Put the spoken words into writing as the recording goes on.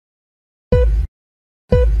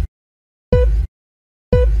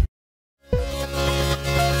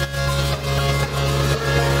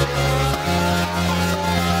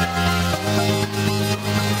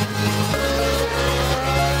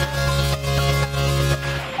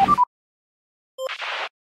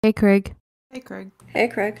Hey, Craig. Hey, Craig. Hey,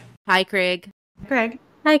 Craig. Hi, Craig. Craig.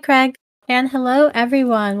 Hi, Craig. And hello,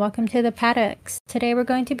 everyone. Welcome to the Paddocks. Today we're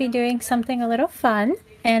going to be doing something a little fun,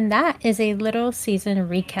 and that is a little season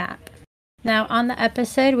recap. Now, on the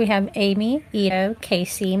episode, we have Amy, Ito,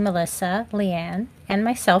 Casey, Melissa, LeAnne, and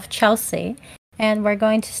myself, Chelsea. And we're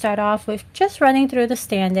going to start off with just running through the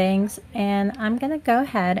standings, and I'm going to go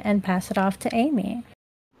ahead and pass it off to Amy.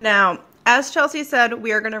 Now, as Chelsea said,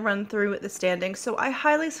 we are going to run through the standings, so I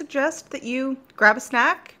highly suggest that you grab a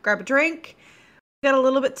snack, grab a drink. We've got a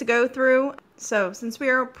little bit to go through. So since we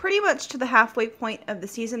are pretty much to the halfway point of the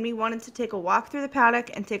season, we wanted to take a walk through the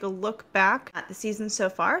paddock and take a look back at the season so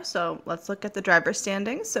far. So let's look at the driver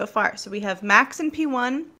standings so far. So we have Max in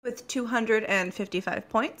P1 with 255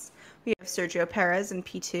 points. We have Sergio Perez in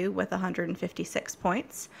P2 with 156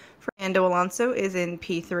 points. Fernando Alonso is in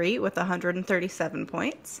P3 with 137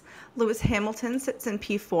 points. Lewis Hamilton sits in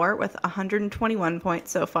P4 with 121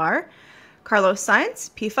 points so far. Carlos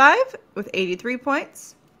Sainz, P5 with 83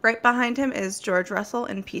 points. Right behind him is George Russell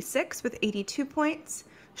in P6 with 82 points.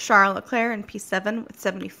 Charles Leclerc in P7 with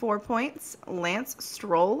 74 points. Lance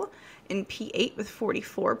Stroll in P8 with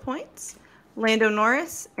 44 points. Lando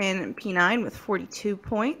Norris in P9 with 42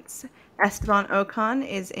 points. Esteban Ocon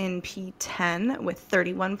is in P10 with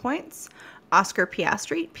 31 points. Oscar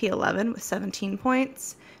Piastri, P11 with 17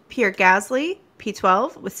 points. Pierre Gasly,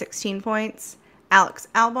 P12 with 16 points. Alex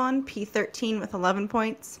Albon, P13 with 11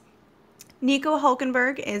 points. Nico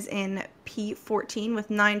Hulkenberg is in P14 with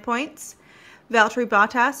 9 points. Valtteri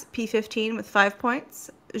Bottas, P15 with 5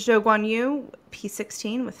 points. Zhou Guanyu,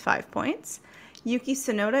 P16 with 5 points. Yuki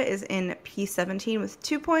Tsunoda is in P17 with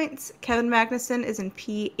 2 points. Kevin Magnussen is in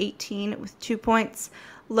P18 with 2 points.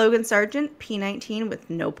 Logan Sargent, P19 with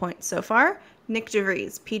no points so far. Nick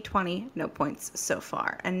DeVries, P20, no points so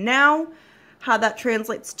far. And now, how that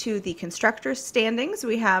translates to the constructors' standings.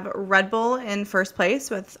 We have Red Bull in first place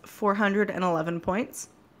with 411 points.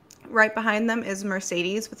 Right behind them is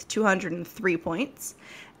Mercedes with 203 points.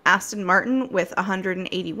 Aston Martin with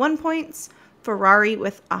 181 points. Ferrari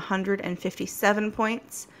with 157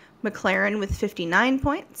 points. McLaren with 59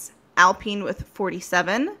 points. Alpine with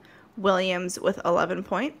 47. Williams with 11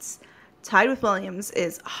 points. Tied with Williams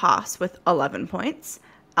is Haas with 11 points.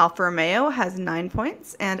 Alfa Romeo has 9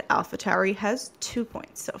 points, and AlphaTauri has 2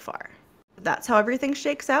 points so far. That's how everything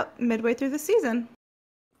shakes out midway through the season.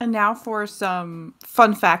 And now for some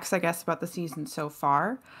fun facts, I guess, about the season so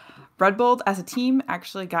far. Red Bull, as a team,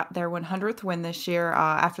 actually got their 100th win this year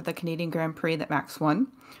after the Canadian Grand Prix that Max won,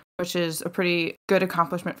 which is a pretty good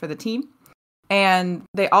accomplishment for the team. And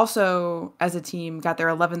they also, as a team, got their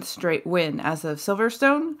 11th straight win as of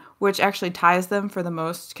Silverstone, which actually ties them for the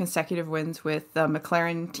most consecutive wins with the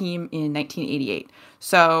McLaren team in 1988.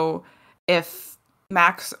 So if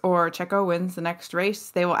Max or Checo wins the next race,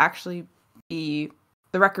 they will actually be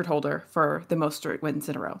the record holder for the most straight wins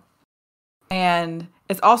in a row. And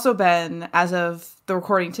it's also been, as of the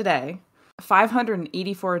recording today,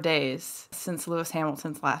 584 days since Lewis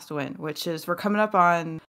Hamilton's last win, which is, we're coming up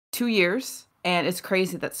on 2 years. And it's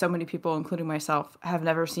crazy that so many people, including myself, have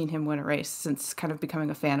never seen him win a race since kind of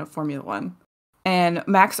becoming a fan of Formula One. And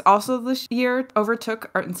Max also this year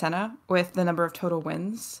overtook Ayrton Senna with the number of total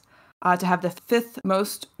wins to have the 5th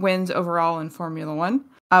most wins overall in Formula One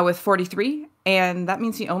with 43. And that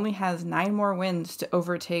means he only has 9 more wins to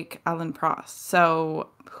overtake Alain Prost. So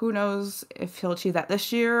who knows if he'll achieve that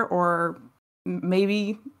this year or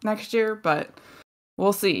maybe next year, but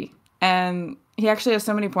we'll see. And he actually has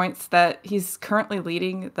so many points that he's currently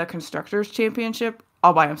leading the Constructors' Championship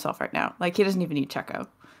all by himself right now. Like, he doesn't even need Checo,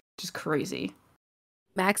 which is crazy.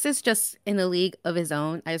 Max is just in a league of his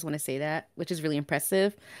own. I just want to say that, which is really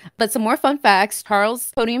impressive. But some more fun facts.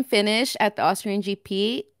 Charles' podium finish at the Austrian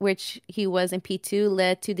GP, which he was in P2,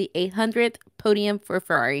 led to the 800th podium for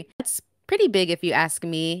Ferrari. That's pretty big if you ask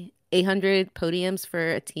me. 800 podiums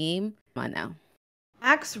for a team. Come on now.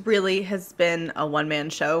 Max really has been a one-man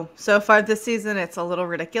show. So far this season, it's a little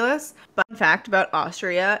ridiculous. But fun fact about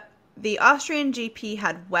Austria, the Austrian GP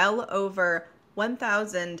had well over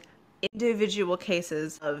 1,000 individual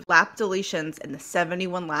cases of lap deletions in the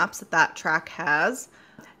 71 laps that that track has.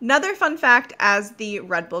 Another fun fact, as the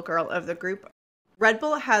Red Bull girl of the group, Red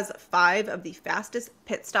Bull has 5 of the fastest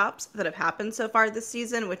pit stops that have happened so far this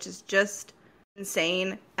season, which is just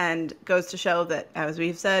insane and goes to show that, as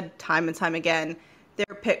we've said time and time again,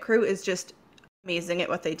 their pit crew is just amazing at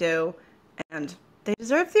what they do, and they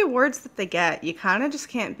deserve the awards that they get. You kind of just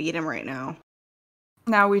can't beat them right now.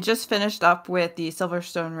 Now, we just finished up with the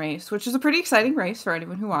Silverstone race, which was a pretty exciting race for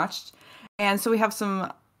anyone who watched. And so we have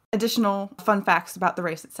some additional fun facts about the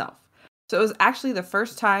race itself. So it was actually the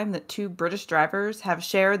first time that two British drivers have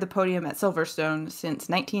shared the podium at Silverstone since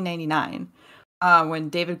 1999, when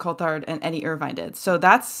David Coulthard and Eddie Irvine did. So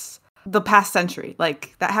that's the past century.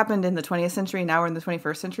 Like, that happened in the 20th century. Now we're in the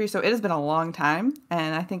 21st century. So it has been a long time,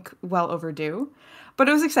 and I think well overdue. But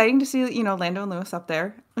it was exciting to see, Lando and Lewis up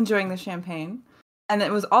there enjoying the champagne. And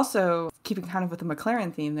it was also, keeping kind of with the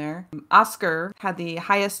McLaren theme there, Oscar had the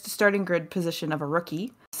highest starting grid position of a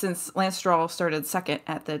rookie since Lance Stroll started second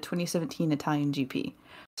at the 2017 Italian GP.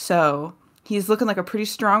 So he's looking like a pretty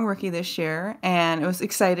strong rookie this year, and it was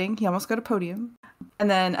exciting. He almost got a podium. And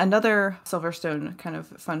then another Silverstone kind of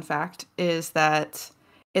fun fact is that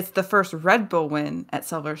it's the first Red Bull win at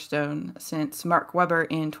Silverstone since Mark Webber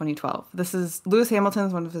in 2012. This is Lewis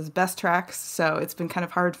Hamilton's one of his best tracks, so it's been kind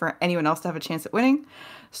of hard for anyone else to have a chance at winning.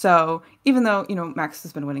 So even though, Max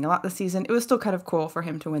has been winning a lot this season, it was still kind of cool for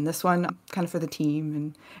him to win this one, kind of for the team,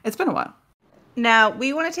 and it's been a while. Now,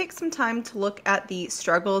 we want to take some time to look at the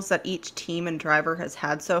struggles that each team and driver has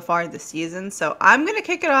had so far this season. So I'm going to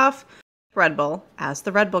kick it off Red Bull as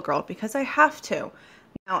the Red Bull girl because I have to.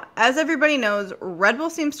 Now, as everybody knows, Red Bull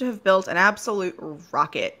seems to have built an absolute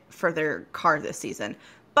rocket for their car this season.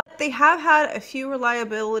 But they have had a few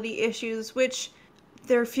reliability issues, which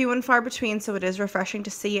they're few and far between, so it is refreshing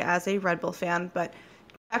to see as a Red Bull fan. But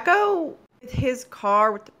Checo, with his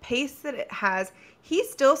car, with the pace that it has, he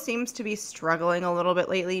still seems to be struggling a little bit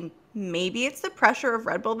lately. Maybe it's the pressure of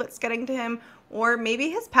Red Bull that's getting to him, or maybe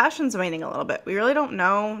his passion's waning a little bit. We really don't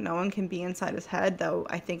know. No one can be inside his head, though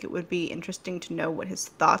I think it would be interesting to know what his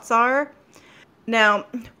thoughts are. Now,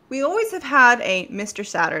 we always have had a Mr.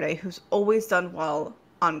 Saturday who's always done well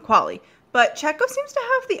on quali, but Checo seems to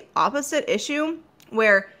have the opposite issue,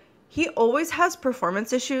 where he always has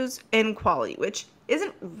performance issues in quali, which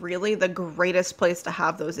isn't really the greatest place to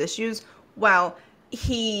have those issues. While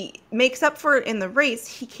he makes up for it in the race,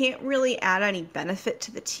 he can't really add any benefit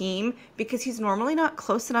to the team because he's normally not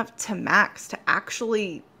close enough to Max to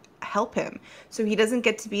actually help him. So he doesn't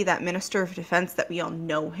get to be that minister of defense that we all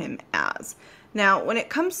know him as. Now, when it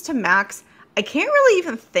comes to Max, I can't really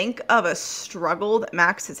even think of a struggle that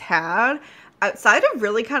Max has had outside of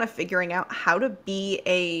really kind of figuring out how to be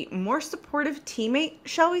a more supportive teammate,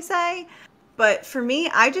 shall we say. But for me,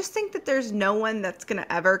 I just think that there's no one that's going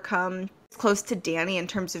to ever come close to Danny in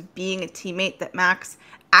terms of being a teammate that Max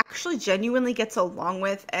actually genuinely gets along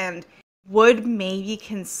with and would maybe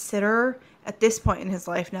consider at this point in his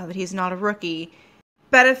life, now that he's not a rookie,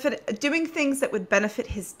 doing things that would benefit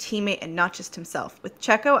his teammate and not just himself. With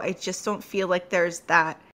Checo, I just don't feel like there's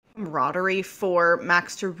that camaraderie for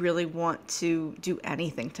Max to really want to do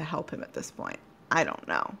anything to help him at this point. I don't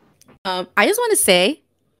know. I just want to say,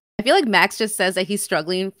 I feel like Max just says that he's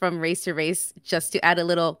struggling from race to race just to add a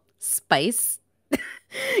little spice.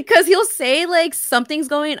 Because he'll say like something's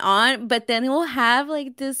going on, but then he'll have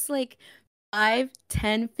like this like 5,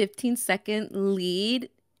 10, 15-second lead.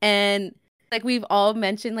 And like we've all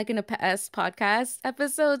mentioned like in the past podcast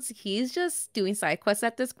episodes, he's just doing side quests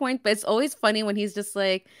at this point. But it's always funny when he's just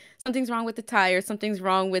like, something's wrong with the tire, something's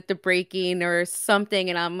wrong with the braking or something.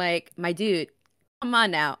 And I'm like, my dude, come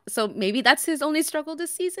on now. So maybe that's his only struggle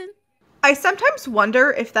this season. I sometimes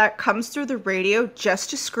wonder if that comes through the radio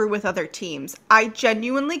just to screw with other teams. I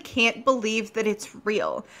genuinely can't believe that it's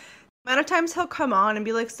real. The amount of times he'll come on and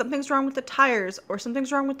be like, something's wrong with the tires or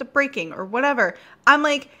something's wrong with the braking or whatever. I'm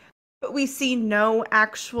like, but we see no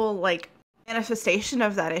actual like manifestation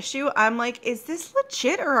of that issue. I'm like, is this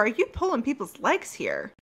legit or are you pulling people's legs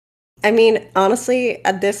here? I mean, honestly,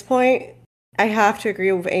 at this point, I have to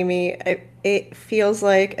agree with Amy. It feels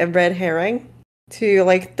like a red herring to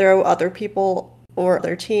like throw other people or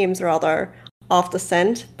other teams rather off the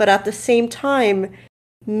scent. But at the same time,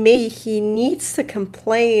 maybe he needs to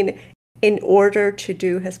complain in order to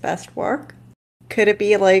do his best work. Could it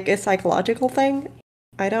be like a psychological thing?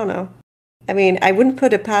 I don't know. I mean, I wouldn't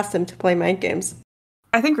put it past him to play mind games.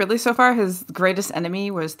 I think really so far his greatest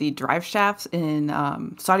enemy was the drive shafts in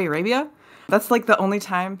Saudi Arabia. That's like the only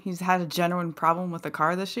time he's had a genuine problem with the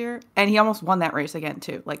car this year. And he almost won that race again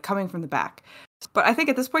too, like coming from the back. But I think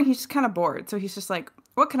at this point he's just kind of bored. So he's just like,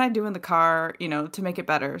 what can I do in the car, to make it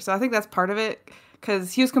better? So I think that's part of it,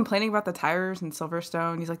 because he was complaining about the tires in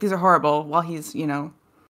Silverstone. He's like, these are horrible, while he's, 10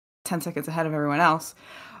 seconds ahead of everyone else.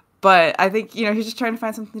 But I think, he's just trying to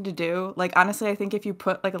find something to do. Like, honestly, I think if you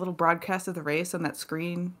put like a little broadcast of the race on that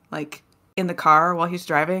screen, like in the car while he's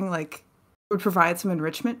driving, like it would provide some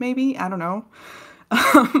enrichment maybe. I don't know.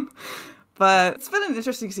 But it's been an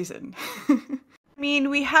interesting season. I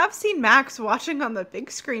mean, we have seen Max watching on the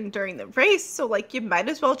big screen during the race, so like you might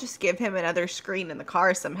as well just give him another screen in the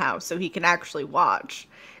car somehow so he can actually watch.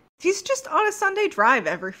 He's just on a Sunday drive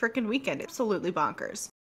every freaking weekend. Absolutely bonkers.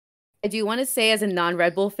 I do want to say, as a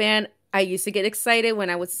non-Red Bull fan, I used to get excited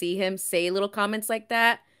when I would see him say little comments like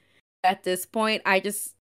that. At this point, I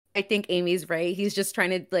think Amy's right. He's just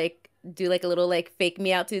trying to like do like a little like fake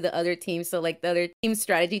me out to the other team. So like the other team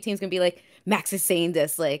strategy team's gonna be like, Max is saying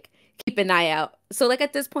this, like keep an eye out. So like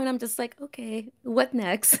at this point, I'm just like, okay, what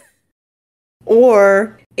next?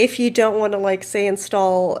 Or if you don't want to like say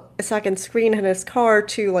install a second screen in his car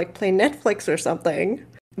to like play Netflix or something,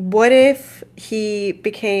 what if he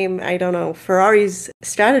became, I don't know, Ferrari's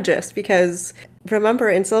strategist? Because remember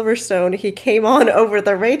in Silverstone, he came on over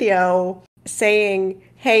the radio saying,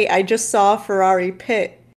 hey, I just saw Ferrari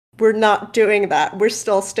pit. We're not doing that. We're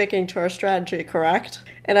still sticking to our strategy, correct?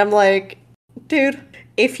 And I'm like, dude,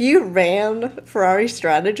 if you ran Ferrari's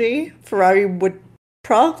strategy, Ferrari would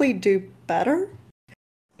probably do better.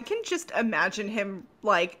 I can just imagine him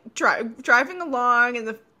like driving along in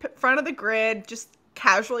the front of the grid, just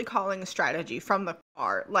casually calling a strategy from the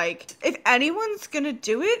car. Like, if anyone's gonna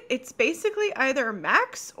do it, it's basically either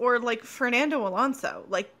Max or like Fernando Alonso.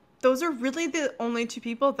 Like, those are really the only two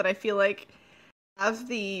people that I feel like have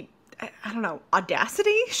the, I don't know,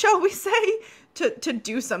 audacity, shall we say, to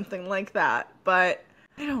do something like that. But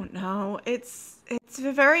I don't know. It's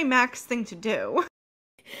a very Max thing to do.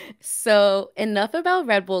 So enough about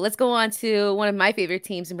Red Bull. Let's go on to one of my favorite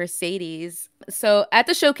teams, Mercedes. So at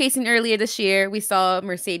the showcasing earlier this year, we saw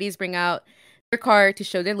Mercedes bring out their car to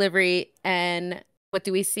show their livery. And what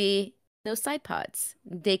do we see? No side pods.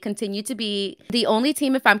 They continue to be the only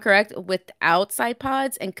team, if I'm correct, without side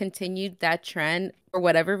pods and continued that trend for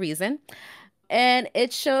whatever reason. And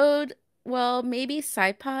it showed, well, maybe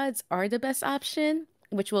side pods are the best option,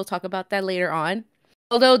 which we'll talk about that later on.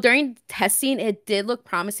 Although during testing, it did look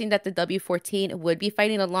promising that the W14 would be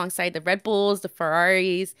fighting alongside the Red Bulls, the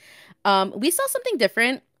Ferraris. We saw something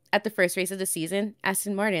different at the first race of the season,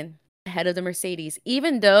 Aston Martin ahead of the Mercedes,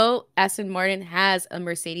 even though Aston Martin has a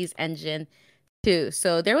Mercedes engine too.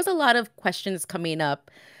 So there was a lot of questions coming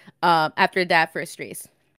up after that first race.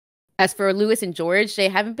 As for Lewis and George, they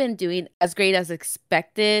haven't been doing as great as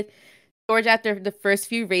expected. George, after the first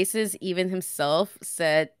few races, even himself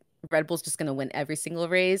said Red Bull's just going to win every single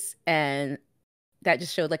race. And that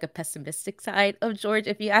just showed like a pessimistic side of George,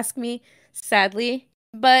 if you ask me, sadly.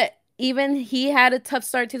 But even he had a tough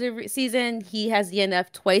start to the season. He has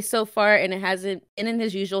DNF twice so far, and it hasn't been in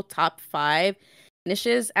his usual top 5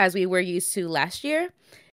 finishes as we were used to last year.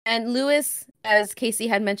 And Lewis, as Casey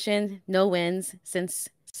had mentioned, no wins since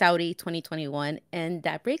Saudi 2021. And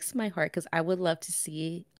that breaks my heart because I would love to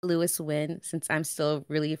see Lewis win since I'm still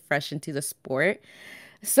really fresh into the sport.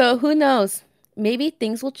 So who knows? Maybe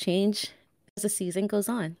things will change as the season goes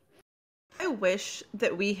on. I wish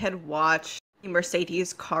that we had watched the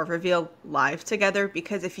Mercedes car reveal live together,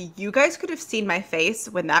 because if you guys could have seen my face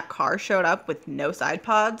when that car showed up with no side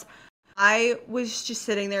pods, I was just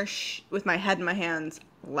sitting there with my head in my hands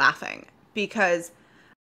laughing, because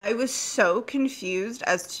I was so confused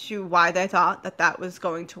as to why they thought that that was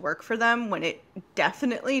going to work for them when it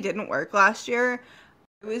definitely didn't work last year.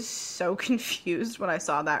 I was so confused when I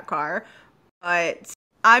saw that car, but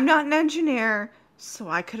I'm not an engineer, so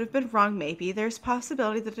I could have been wrong. Maybe there's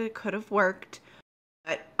possibility that it could have worked,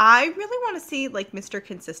 but I really want to see like Mr.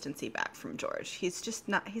 Consistency back from George. He's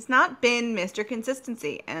not been Mr.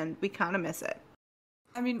 Consistency, and we kind of miss it.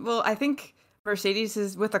 I mean, well, I think Mercedes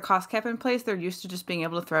is, with a cost cap in place, they're used to just being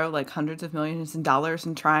able to throw like hundreds of millions of dollars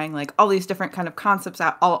and trying like all these different kind of concepts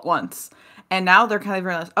out all at once. And now they're kind of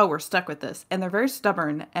realized, oh, we're stuck with this. And they're very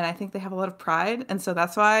stubborn. And I think they have a lot of pride. And so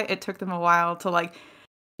that's why it took them a while to like,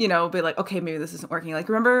 you know, be like, okay, maybe this isn't working. Like,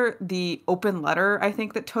 remember the open letter, I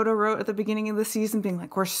think, that Toto wrote at the beginning of the season being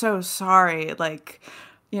like, we're so sorry. Like,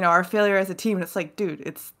 you know, our failure as a team. And it's like, dude,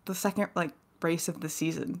 it's the second like race of the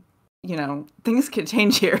season. You know, things can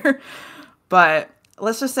change here. But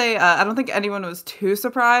let's just say I don't think anyone was too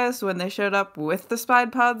surprised when they showed up with the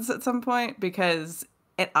side pods at some point, because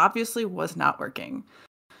it obviously was not working.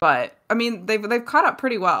 But I mean, they've caught up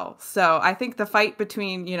pretty well. So I think the fight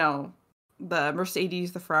between, you know, the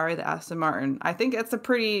Mercedes, the Ferrari, the Aston Martin, I think it's a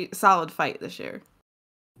pretty solid fight this year.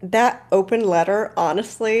 That open letter,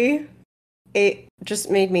 honestly, it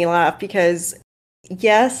just made me laugh because,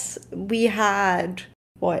 yes, we had,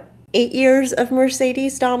 8 years of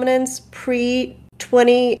Mercedes dominance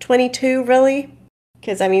pre-2022, really?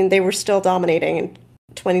 Because, I mean, they were still dominating in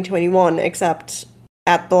 2021, except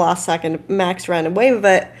at the last second, Max ran away with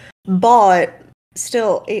it. But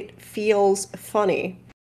still, it feels funny.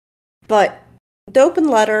 But the open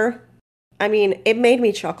letter, I mean, it made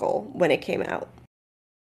me chuckle when it came out.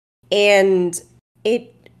 And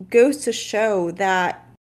it goes to show that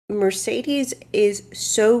Mercedes is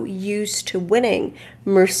so used to winning.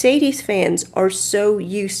 Mercedes fans are so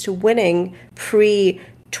used to winning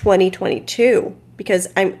pre-2022 because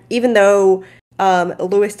even though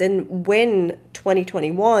Lewis didn't win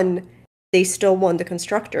 2021, they still won the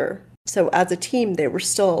constructor. So as a team, they were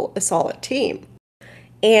still a solid team.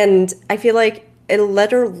 And I feel like a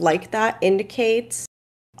letter like that indicates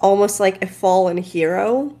almost like a fallen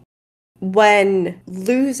hero when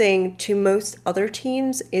losing to most other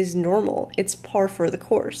teams is normal. It's par for the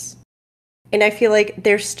course. And I feel like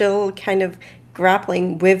they're still kind of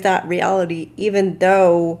grappling with that reality, even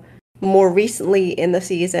though more recently in the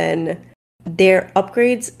season, their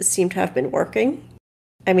upgrades seem to have been working.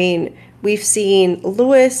 I mean, we've seen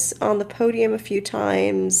Lewis on the podium a few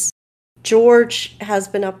times. George has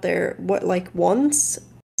been up there, once?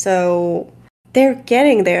 So they're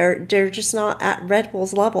getting there. They're just not at Red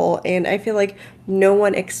Bull's level. And I feel like no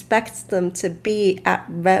one expects them to be at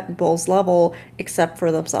Red Bull's level except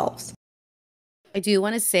for themselves. I do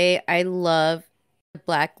want to say I love the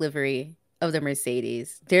black livery of the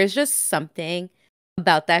Mercedes. There's just something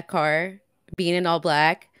about that car being in all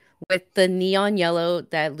black with the neon yellow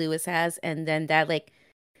that Lewis has, and then that like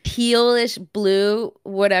tealish blue,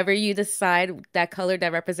 whatever you decide, that color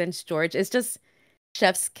that represents George. It's just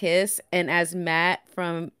chef's kiss. And as Matt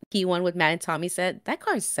from P1 with Matt and Tommy said, that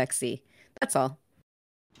car is sexy. That's all.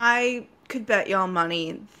 I could bet y'all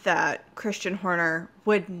money that Christian Horner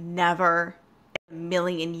would never in a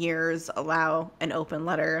million years allow an open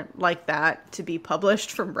letter like that to be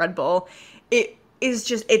published from Red Bull. It is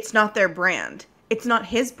just, it's not their brand. It's not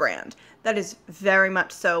his brand. That is very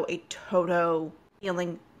much so a Toto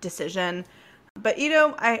feeling decision. But,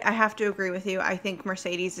 I have to agree with you. I think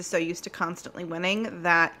Mercedes is so used to constantly winning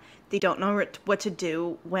that they don't know what to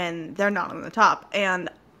do when they're not on the top. And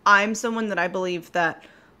I'm someone that I believe that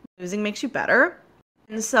losing makes you better.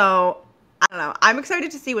 And so, I don't know. I'm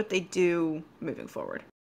excited to see what they do moving forward.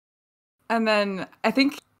 And then I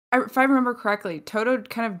think, if I remember correctly, Toto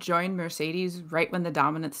kind of joined Mercedes right when the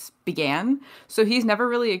dominance began. So he's never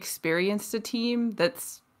really experienced a team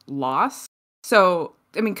that's lost. So,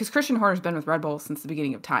 I mean, because Christian Horner's been with Red Bull since the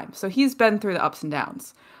beginning of time. So he's been through the ups and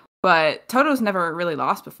downs. But Toto's never really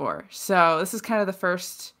lost before. So this is kind of the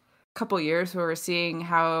first couple years where we're seeing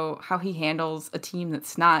how he handles a team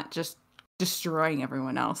that's not just destroying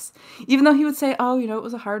everyone else. Even though he would say, oh, it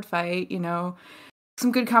was a hard fight,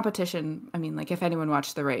 some good competition. I mean, like, if anyone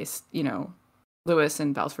watched the race, Lewis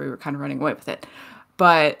and Valtteri were kind of running away with it.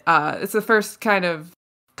 But it's the first kind of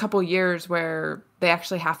couple years where they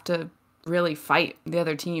actually have to really fight the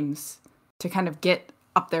other teams to kind of get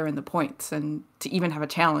up there in the points and to even have a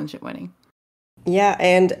challenge at winning. Yeah,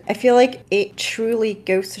 and I feel like it truly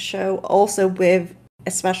goes to show also with,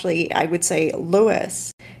 especially, I would say,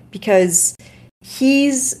 Lewis, because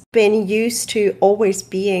he's been used to always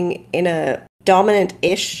being in a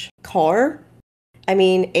dominant-ish car. I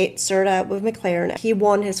mean, it started out with McLaren. He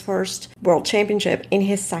won his first world championship in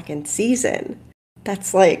his second season.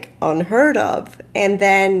 That's like unheard of. And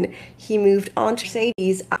then he moved on to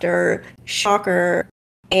Mercedes after Shocker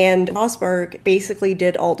and Rosberg basically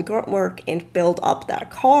did all the grunt work and build up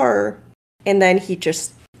that car. And then he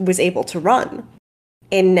just was able to run.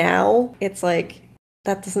 And now it's like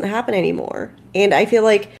that doesn't happen anymore. And I feel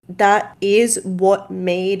like that is what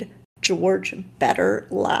made George better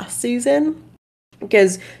last season.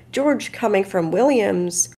 Because George, coming from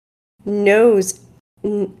Williams, knows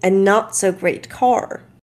a not so great car.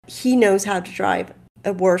 He knows how to drive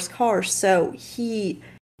a worse car, so he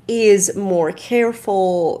is more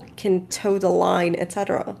careful, can toe the line,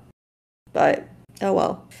 etc. But, oh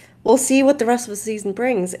well. We'll see what the rest of the season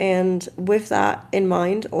brings, and with that in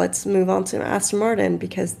mind, let's move on to Aston Martin,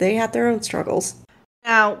 because they had their own struggles.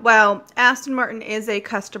 Now, while Aston Martin is a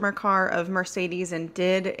customer car of Mercedes and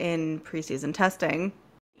did in preseason testing,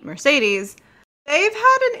 Mercedes, they've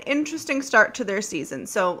had an interesting start to their season.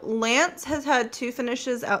 So Lance has had 2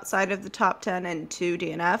 finishes outside of the top 10 and 2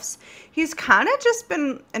 DNFs. He's kind of just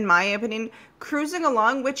been, in my opinion, cruising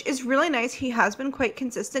along, which is really nice. He has been quite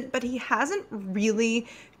consistent, but he hasn't really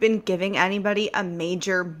been giving anybody a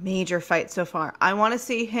major fight so far. I want to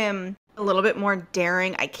see him a little bit more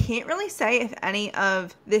daring. I can't really say if any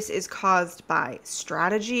of this is caused by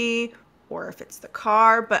strategy or if it's the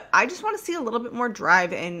car, but I just want to see a little bit more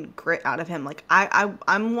drive and grit out of him. Like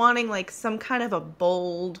I'm wanting like some kind of a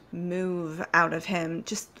bold move out of him,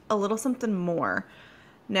 just a little something more.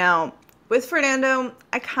 Now, with Fernando,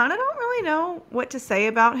 I kind of don't really know what to say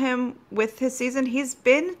about him with his season. He's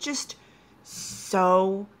been just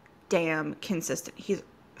so damn consistent. He's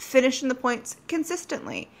finishing the points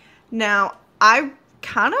consistently. Now, I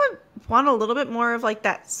kind of want a little bit more of like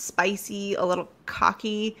that spicy, a little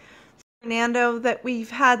cocky Fernando that we've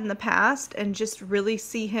had in the past, and just really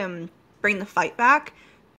see him bring the fight back,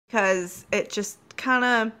 because it just kind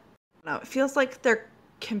of, I don't know, it feels like their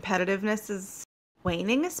competitiveness is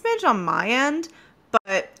waning a smidge on my end,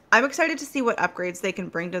 but I'm excited to see what upgrades they can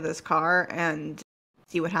bring to this car and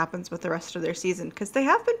see what happens with the rest of their season, because they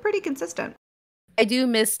have been pretty consistent. I do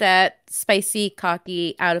miss that spicy,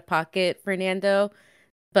 cocky, out of pocket Fernando,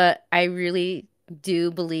 but I really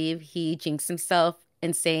do believe he jinxed himself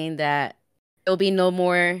in saying that there'll be no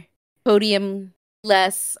more podium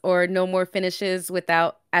less or no more finishes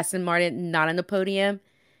without Aston Martin not on the podium.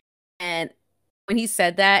 And when he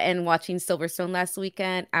said that and watching Silverstone last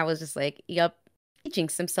weekend, I was just like, yup, he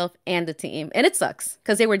jinxed himself and the team. And it sucks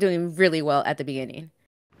because they were doing really well at the beginning.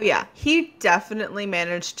 Yeah, he definitely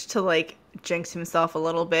managed to like jinx himself a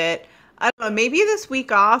little bit. I don't know, maybe this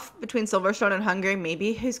week off between Silverstone and Hungary,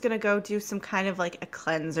 maybe he's gonna go do some kind of like a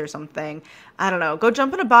cleanse or something. I don't know, go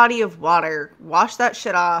jump in a body of water, wash that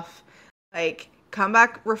shit off, like come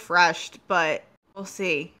back refreshed, but we'll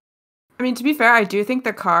see. I mean, to be fair, I do think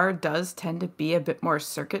the car does tend to be a bit more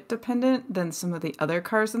circuit dependent than some of the other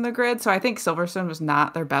cars in the grid. So I think Silverstone was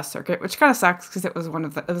not their best circuit, which kind of sucks because it was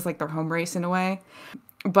it was like their home race in a way.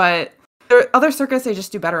 But there are other circuits they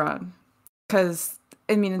just do better on. Because,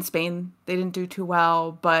 I mean, in Spain, they didn't do too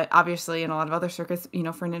well. But obviously, in a lot of other circuits, you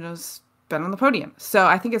know, Fernando's been on the podium. So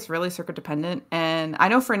I think it's really circuit dependent. And I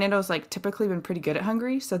know Fernando's like typically been pretty good at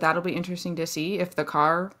Hungary. So that'll be interesting to see if the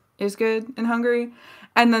car is good in Hungary.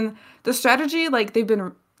 And then the strategy, like they've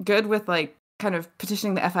been good with like kind of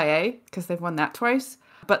petitioning the FIA because they've won that twice.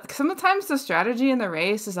 But sometimes the strategy in the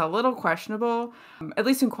race is a little questionable, at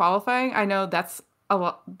least in qualifying. I know that's a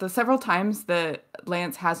lot. The several times that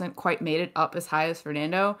Lance hasn't quite made it up as high as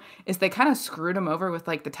Fernando is they kind of screwed him over with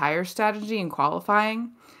like the tire strategy in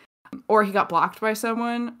qualifying, or he got blocked by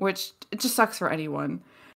someone, which it just sucks for anyone.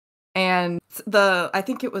 And I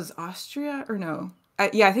think it was Austria or no. I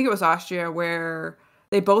think it was Austria where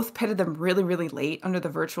they both pitted them really, really late under the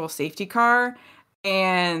virtual safety car,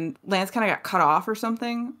 and Lance kind of got cut off or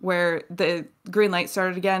something where the green light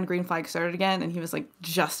started again, green flag started again, and he was like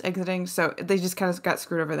just exiting. So they just kind of got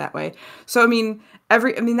screwed over that way. So, I mean,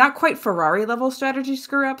 not quite Ferrari level strategy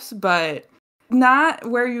screw ups, but not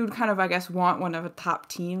where you'd kind of, I guess, want one of the top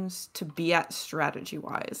teams to be at strategy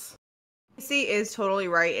wise. C is totally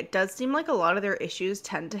right. It does seem like a lot of their issues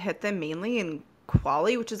tend to hit them mainly in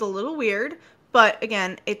quali, which is a little weird. But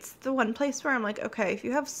again, it's the one place where I'm like, okay, if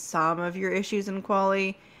you have some of your issues in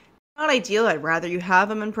quali, not ideal. I'd rather you have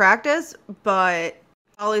them in practice, but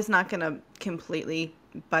quali's not going to completely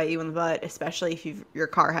bite you in the butt, especially if your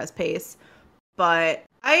car has pace. But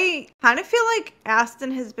I kind of feel like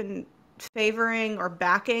Aston has been favoring or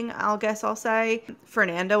backing, I'll say,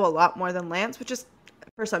 Fernando a lot more than Lance, which is,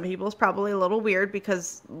 for some people, is probably a little weird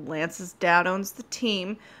because Lance's dad owns the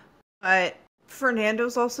team. But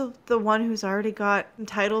Fernando's also the one who's already got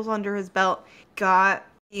titles under his belt, got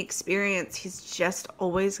the experience. He's just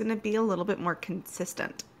always going to be a little bit more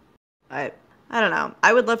consistent. But I don't know.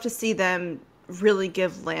 I would love to see them really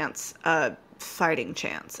give Lance a fighting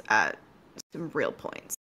chance at some real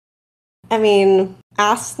points. I mean,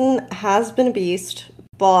 Aston has been a beast,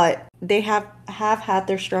 but they have had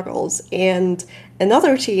their struggles. And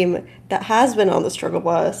another team that has been on the struggle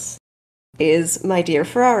bus is my dear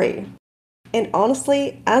Ferrari. And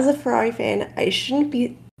honestly, as a Ferrari fan, I shouldn't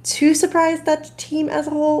be too surprised that the team as a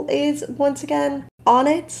whole is once again on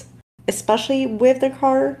it, especially with their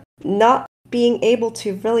car not being able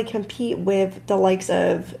to really compete with the likes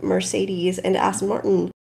of Mercedes and Aston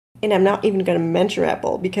Martin. And I'm not even going to mention Red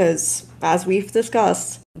Bull because, as we've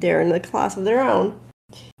discussed, they're in a class of their own.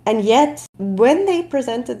 And yet, when they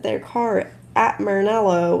presented their car at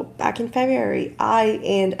Maranello back in February, I,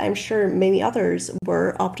 and I'm sure many others,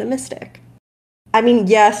 were optimistic. I mean,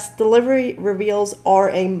 yes, delivery reveals are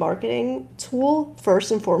a marketing tool,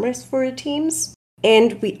 first and foremost, for the teams.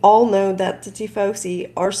 And we all know that the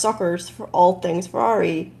Tifosi are suckers for all things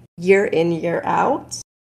Ferrari, year in, year out,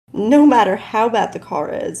 no matter how bad the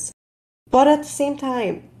car is. But at the same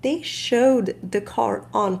time, they showed the car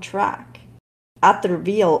on track at the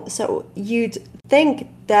reveal, so you'd think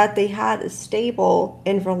that they had a stable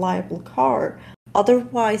and reliable car.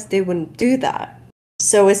 Otherwise, they wouldn't do that,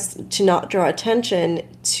 so as to not draw attention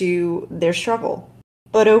to their struggle.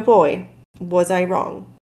 But oh boy, was I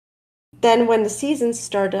wrong. Then when the season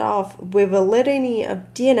started off with a litany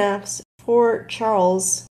of DNFs for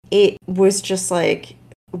Charles, it was just like,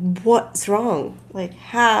 what's wrong? Like,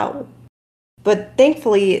 how? But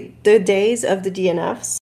thankfully, the days of the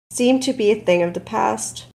DNFs seem to be a thing of the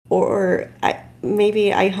past, or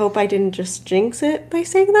maybe I hope I didn't just jinx it by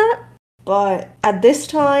saying that. But at this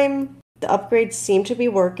time, the upgrades seem to be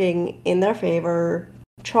working in their favor.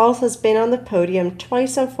 Charles has been on the podium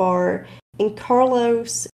twice so far, and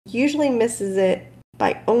Carlos usually misses it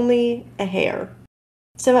by only a hair.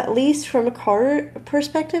 So at least from a car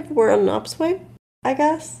perspective, we're on an upswing, I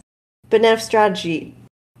guess. But now strategy.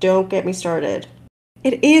 Don't get me started.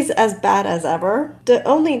 It is as bad as ever. The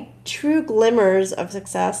only true glimmers of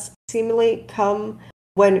success seemingly come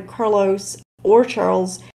when Carlos or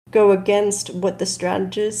Charles go against what the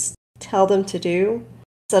strategists tell them to do,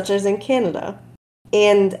 such as in Canada.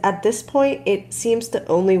 And at this point, it seems the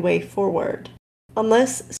only way forward.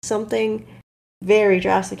 Unless something very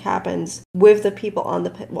drastic happens with the people on the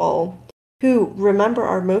pit wall, who, remember,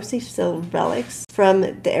 are mostly still relics from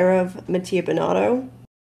the era of Mattia Binotto.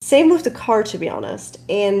 Same with the car, to be honest,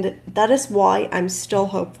 and that is why I'm still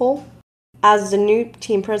hopeful. As the new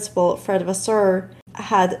team principal, Fred Vasseur,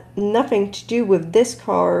 had nothing to do with this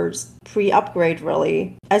car's pre-upgrade,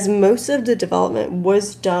 really, as most of the development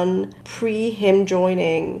was done pre him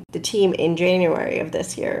joining the team in January of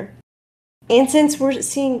this year. And since we're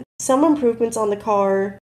seeing some improvements on the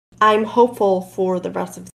car, I'm hopeful for the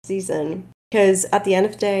rest of the season. Because at the end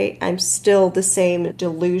of the day, I'm still the same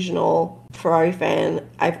delusional Ferrari fan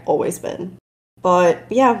I've always been. But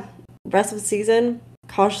yeah, rest of the season,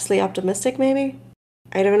 cautiously optimistic maybe?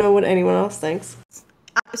 I don't know what anyone else thinks.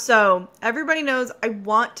 So everybody knows I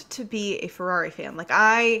want to be a Ferrari fan. Like,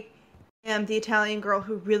 I am the Italian girl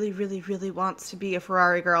who really, really, really wants to be a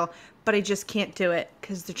Ferrari girl, but I just can't do it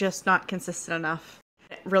because they're just not consistent enough.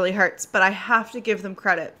 It really hurts, but I have to give them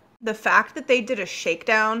credit. The fact that they did a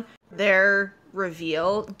shakedown, their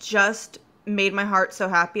reveal, just made my heart so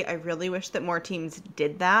happy. I really wish that more teams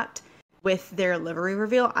did that with their livery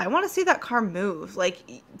reveal. I want to see that car move. Like,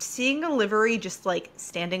 seeing a livery just like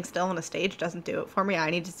standing still on a stage doesn't do it for me.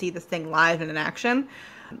 I need to see this thing live and in action.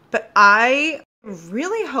 But I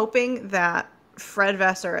really hoping that Fred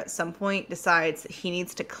Vasseur at some point decides that he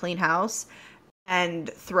needs to clean house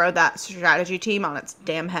and throw that strategy team on its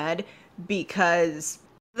damn head, because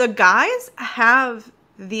the guys have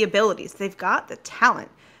the abilities. They've got the talent.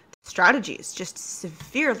 The strategy is just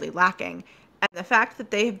severely lacking. And the fact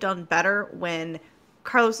that they have done better when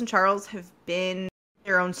Carlos and Charles have been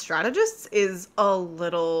their own strategists is a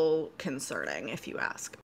little concerning, if you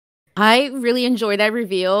ask. I really enjoyed that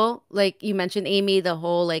reveal. Like you mentioned, Amy, the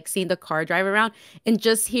whole like seeing the car drive around and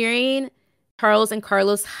just hearing Charles and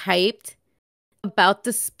Carlos hyped about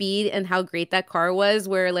the speed and how great that car was,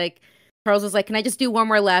 where like Carlos was like, "Can I just do one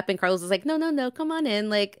more lap?" And Carlos was like, "No, no, no, come on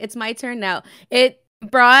in. Like, it's my turn now." It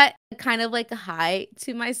brought kind of like a high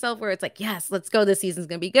to myself where it's like, yes, let's go. This season's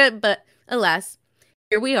going to be good. But alas,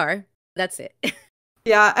 here we are. That's it.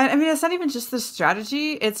 Yeah, and I mean, it's not even just the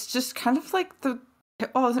strategy. It's just kind of like the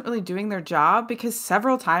pitwall isn't really doing their job, because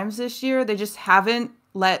several times this year, they just haven't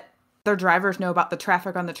let their drivers know about the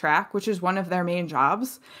traffic on the track, which is one of their main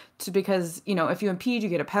jobs. Because, you know, if you impede, you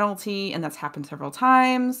get a penalty, and that's happened several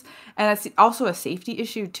times. And it's also a safety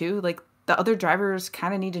issue, too. Like, the other drivers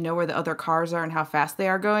kind of need to know where the other cars are and how fast they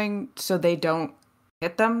are going so they don't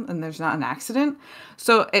hit them and there's not an accident.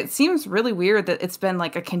 So it seems really weird that it's been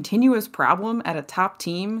like a continuous problem at a top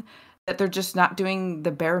team, that they're just not doing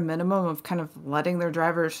the bare minimum of kind of letting their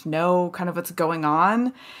drivers know kind of what's going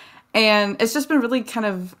on. And it's just been really kind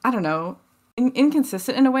of, I don't know,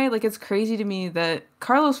 inconsistent in a way. Like, it's crazy to me that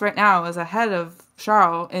Carlos right now is ahead of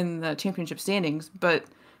Charles in the championship standings, but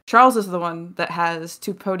Charles is the one that has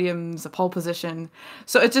 2 podiums, a pole position.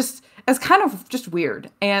 So it's kind of just weird.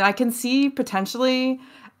 And I can see potentially,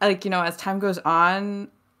 like, you know, as time goes on,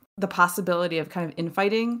 the possibility of kind of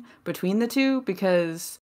infighting between the two,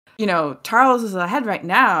 because, you know, Carlos is ahead right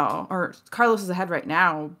now,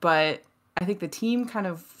 but I think the team kind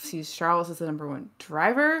of sees Charles as the number 1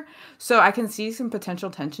 driver. So I can see some potential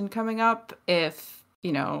tension coming up if,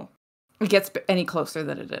 you know, it gets any closer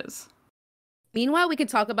than it is. Meanwhile, we could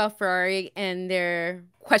talk about Ferrari and their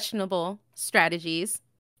questionable strategies.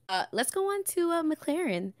 Let's go on to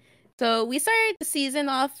McLaren. So we started the season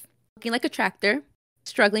off looking like a tractor,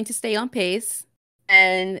 struggling to stay on pace.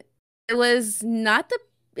 And it was not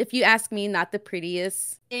if you ask me, not the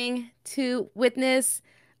prettiest thing to witness.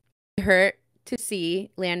 It hurt to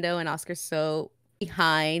see Lando and Oscar so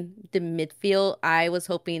behind the midfield. I was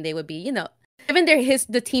hoping they would be, you know, given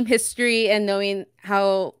the team history and knowing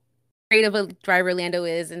how great of a driver Lando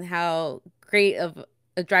is and how great of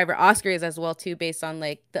a driver Oscar is as well too, based on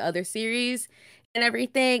like the other series and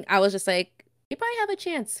everything. I was just like, you probably have a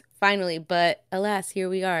chance finally, but alas, here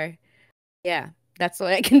we are. Yeah, That's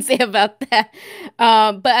what I can say about that.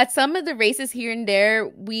 But at some of the races here and there,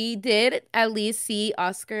 we did at least see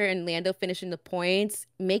Oscar and Lando finishing the points,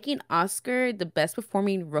 making Oscar the best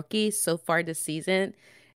performing rookie so far this season.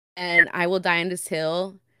 And I will die on this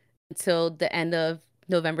hill until the end of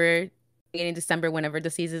November, beginning December, whenever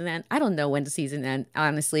the season ends. I don't know when the season ends,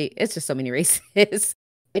 honestly. It's just so many races.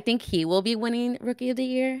 I think he will be winning Rookie of the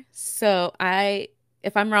Year. So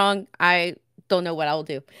if I'm wrong, I don't know what I will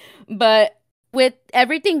do. But with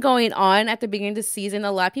everything going on at the beginning of the season,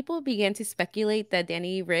 a lot of people began to speculate that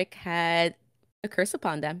Danny Rick had a curse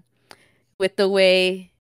upon them with the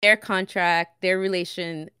way their contract, their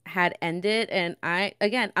relation had ended. And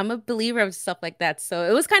I'm a believer of stuff like that. So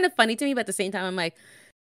it was kind of funny to me, but at the same time, I'm like,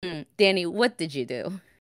 Danny, what did you do?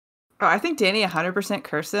 Oh, I think Danny 100%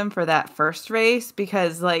 cursed him for that first race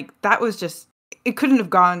because, like, that was just, it couldn't have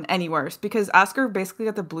gone any worse because Oscar basically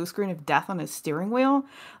got the blue screen of death on his steering wheel.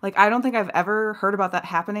 Like, I don't think I've ever heard about that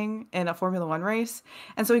happening in a Formula One race.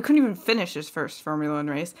 And so he couldn't even finish his first Formula One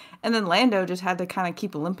race. And then Lando just had to kind of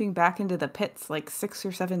keep limping back into the pits like 6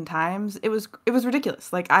 or 7 times. It was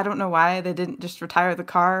ridiculous. Like, I don't know why they didn't just retire the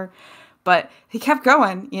car, but he kept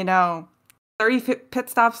going, 30 pit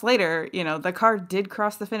stops later, the car did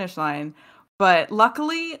cross the finish line. But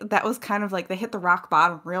luckily, that was kind of like they hit the rock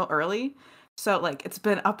bottom real early. So, like, it's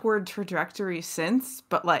been upward trajectory since.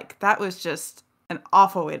 But, like, that was just an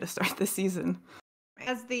awful way to start the season.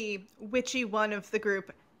 As the witchy one of the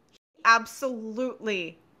group, he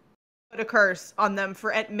absolutely put a curse on them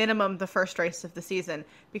for, at minimum, the first race of the season.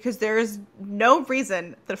 Because there is no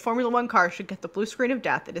reason that a Formula One car should get the blue screen of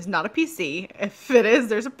death. It is not a PC. If it is,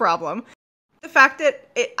 there's a problem. The fact that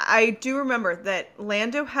I do remember that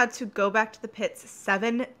Lando had to go back to the pits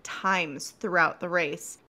 7 times throughout the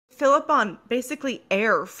race, fill up on basically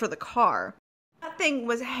air for the car. That thing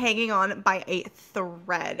was hanging on by a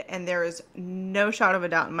thread, and there is no shot of a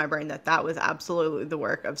doubt in my brain that was absolutely the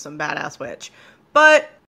work of some badass witch.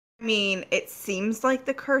 But, I mean, it seems like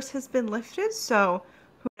the curse has been lifted, so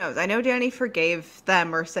who knows? I know Danny forgave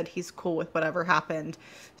them or said he's cool with whatever happened.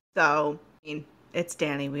 So, I mean, it's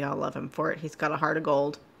Danny. We all love him for it. He's got a heart of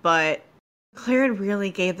gold. But McLaren really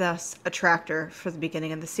gave us a tractor for the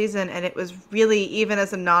beginning of the season, and it was really, even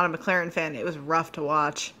as a non-McLaren fan, it was rough to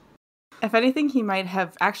watch. If anything, he might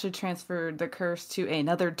have actually transferred the curse to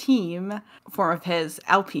another team, form of his,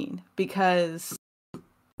 Alpine, because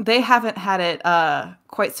they haven't had it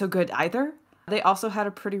quite so good either. They also had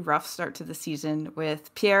a pretty rough start to the season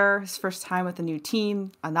with Pierre, his first time with a new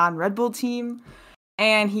team, a non-Red Bull team,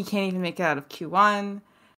 and he can't even make it out of Q1.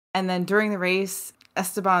 And then during the race,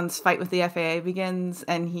 Esteban's fight with the FAA begins,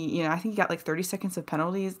 and he, I think he got like 30 seconds of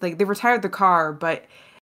penalties. Like, they retired the car, but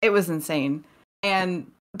it was insane. And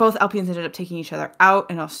both Alpines ended up taking each other out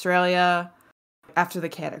in Australia after the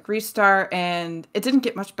chaotic restart, and it didn't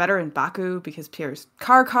get much better in Baku because Pierre's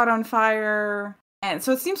car caught on fire. And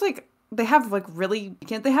so it seems like they have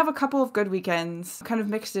they have a couple of good weekends, kind of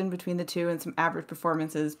mixed in between the two, and some average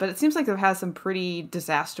performances, but it seems like they've had some pretty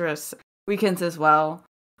disastrous weekends as well.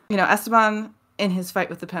 Esteban, in his fight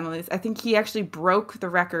with the penalties, I think he actually broke the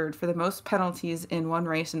record for the most penalties in one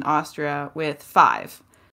race in Austria with 5.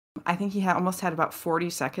 I think he almost had about 40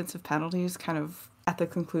 seconds of penalties kind of at the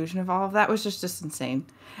conclusion of all of that. Was just insane.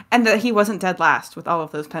 And that he wasn't dead last with all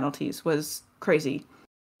of those penalties was crazy.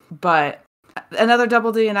 But another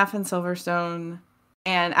double DNF in Silverstone,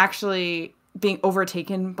 and actually being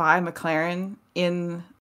overtaken by McLaren in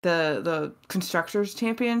the Constructors'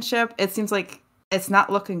 Championship. It seems like it's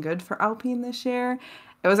not looking good for Alpine this year.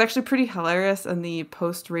 It was actually pretty hilarious in the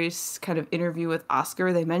post-race kind of interview with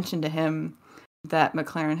Oscar. They mentioned to him that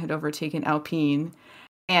McLaren had overtaken Alpine.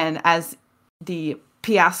 And as the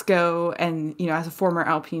Piasco and, as a former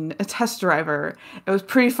Alpine test driver, it was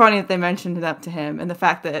pretty funny that they mentioned that to him, and the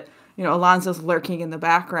fact that, Alonso's lurking in the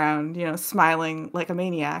background, smiling like a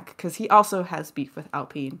maniac, because he also has beef with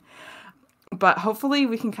Alpine. But hopefully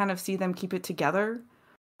we can kind of see them keep it together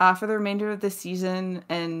for the remainder of the season,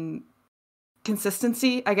 and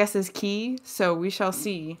consistency, I guess, is key. So we shall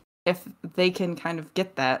see if they can kind of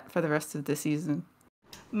get that for the rest of the season.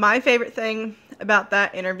 My favorite thing about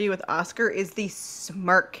that interview with Oscar is the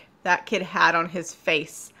smirk that kid had on his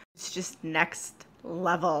face. It's just next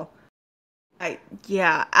level.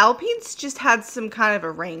 Alpine's just had some kind of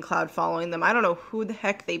a rain cloud following them. I don't know who the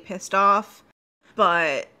heck they pissed off,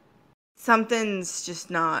 but something's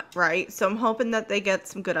just not right. So I'm hoping that they get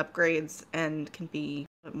some good upgrades and can be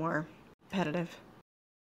a bit more competitive.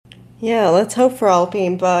 Yeah, let's hope for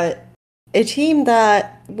Alpine, but a team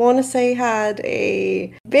that I want to say had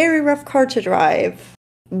a very rough car to drive,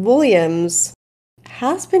 Williams,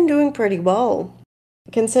 has been doing pretty well,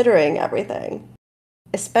 considering everything.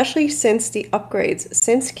 especially since the upgrades.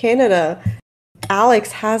 Since Canada,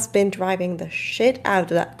 Alex has been driving the shit out of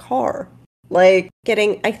that car. Like,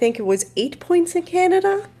 getting, I think it was 8 points in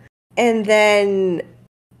Canada, and then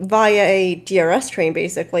via a DRS train,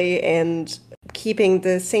 basically, and keeping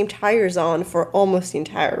the same tires on for almost the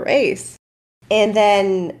entire race. And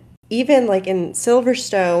then, even like in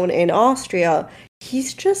Silverstone in Austria,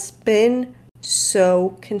 he's just been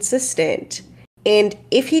so consistent. And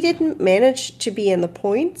if he didn't manage to be in the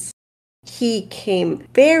points, he came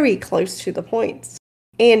very close to the points.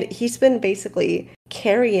 And he's been basically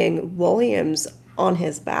carrying Williams on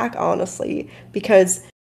his back, honestly, because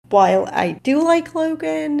while I do like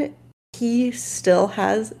Logan, he still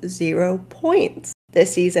has 0 points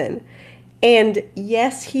this season. And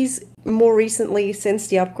yes, he's more recently, since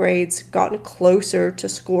the upgrades, gotten closer to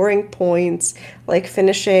scoring points, like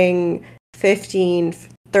finishing 15th,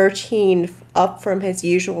 13th, up from his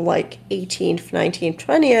usual like 18th, 19th,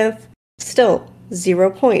 20th. Still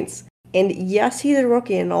 0 points. And yes, he's a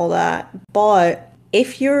rookie and all that, but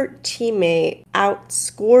if your teammate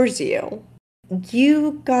outscores you,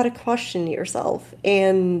 you gotta question yourself.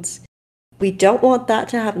 And we don't want that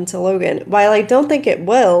to happen to Logan. While I don't think it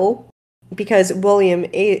will, because Williams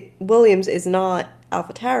is not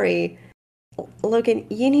AlphaTauri, Logan,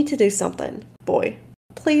 you need to do something, boy.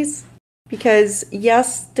 Please. Because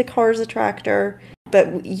yes, the car is a tractor,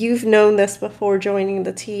 but you've known this before joining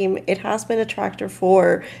the team. It has been a tractor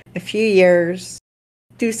for a few years.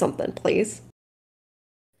 Do something, please.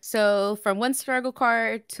 So from one struggle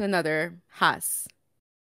car to another, Haas.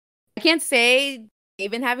 I can't say they've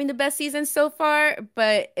been having the best season so far,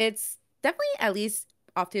 but it's definitely at least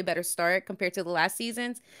off to a better start compared to the last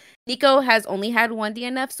seasons. Nico has only had one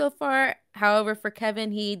DNF so far. However, for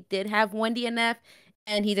Kevin, he did have one DNF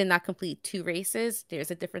and he did not complete 2 races. There's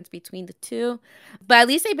a difference between the two. But at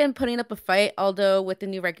least they've been putting up a fight, although with the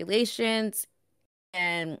new regulations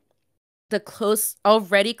and the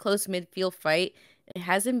already close midfield fight, it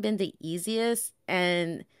hasn't been the easiest.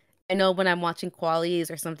 And I know when I'm watching qualies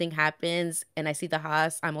or something happens and I see the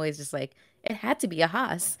Haas, I'm always just like, it had to be a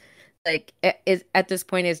Haas. Like, at this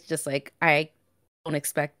point, it's just like, I don't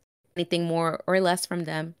expect anything more or less from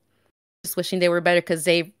them. Just wishing they were better because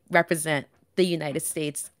they represent the United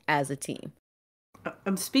States as a team.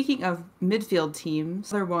 Speaking of midfield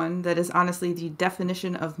teams, another one that is honestly the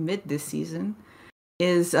definition of mid this season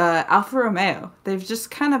is Alfa Romeo. They've just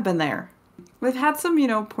kind of been there. They've had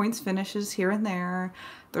some, points finishes here and there.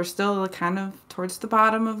 They're still kind of towards the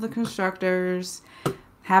bottom of the constructors.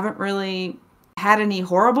 Haven't really had any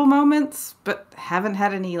horrible moments, but haven't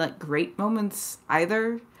had any great moments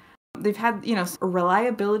either. They've had,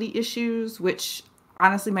 reliability issues, which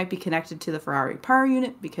honestly might be connected to the Ferrari power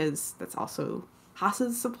unit because that's also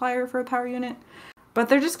Haas's supplier for a power unit. But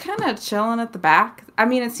they're just kind of chilling at the back. I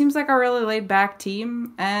mean, it seems like a really laid back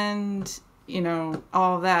team and,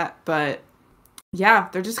 all of that. But yeah,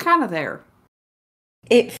 they're just kind of there.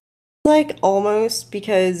 It feels like almost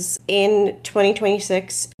because in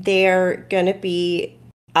 2026, they're going to be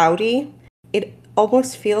Audi. It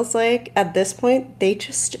almost feels like at this point, they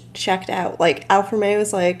just checked out. Like, Alfa Romeo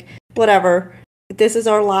is like, whatever. This is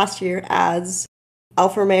our last year as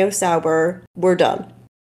Alfa Romeo Sauber. We're done.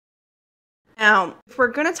 Now, if we're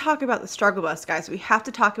going to talk about the struggle bus, guys, we have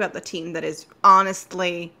to talk about the team that is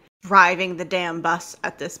honestly driving the damn bus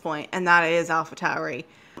at this point, and that is AlphaTauri.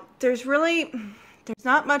 There's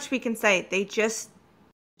not much we can say. They just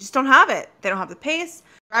don't have it. They don't have the pace.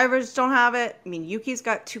 Drivers don't have it. I mean, Yuki's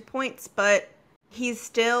got 2 points, but he's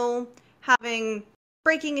still having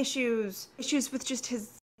braking issues with just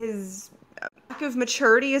his lack of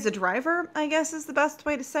maturity as a driver, I guess is the best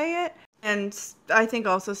way to say it. And I think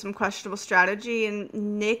also some questionable strategy. And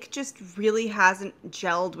Nick just really hasn't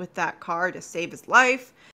gelled with that car to save his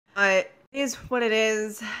life. But it is what it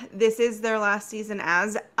is. This is their last season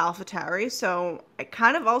as AlphaTauri. So I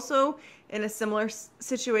kind of also, in a similar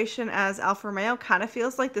situation as Alfa Romeo, kind of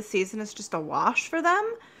feels like the season is just a wash for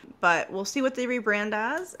them. But we'll see what they rebrand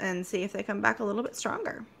as and see if they come back a little bit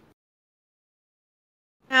stronger.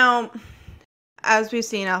 Now, as we've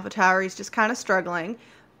seen, AlphaTauri is just kind of struggling.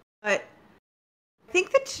 But I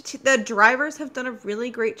think that the drivers have done a really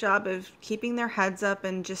great job of keeping their heads up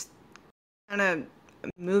and just kind of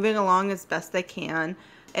moving along as best they can.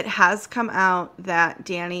 It has come out that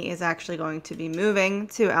Danny is actually going to be moving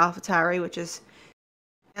to AlphaTauri, which is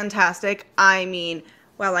fantastic. I mean,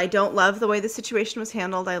 while I don't love the way the situation was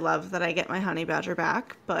handled, I love that I get my honey badger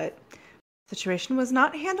back, but the situation was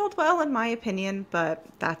not handled well in my opinion, but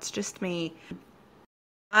that's just me.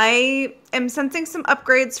 I am sensing some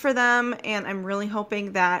upgrades for them, and I'm really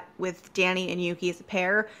hoping that with Danny and Yuki as a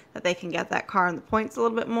pair, that they can get that car on the points a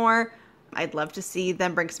little bit more. I'd love to see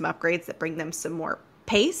them bring some upgrades that bring them some more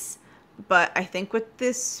pace. But I think with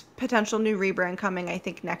this potential new rebrand coming, I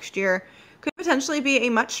think next year could potentially be a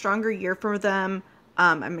much stronger year for them.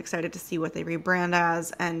 I'm excited to see what they rebrand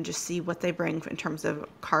as and just see what they bring in terms of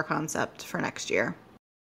car concept for next year.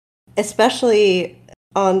 Especially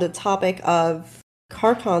on the topic of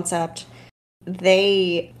car concept,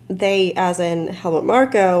 they as in Helmut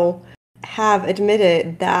Marko have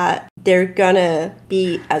admitted that they're gonna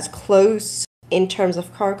be as close in terms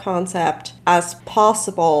of car concept as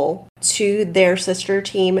possible to their sister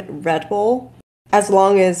team Red Bull, as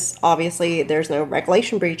long as obviously there's no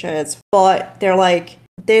regulation breaches. But they're like,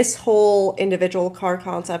 this whole individual car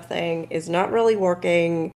concept thing is not really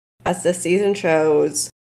working as this season shows.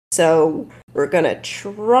 So we're gonna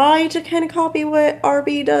try to kind of copy what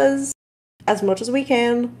RB does as much as we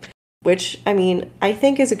can, which, I mean, I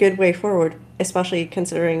think is a good way forward, especially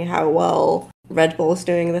considering how well Red Bull is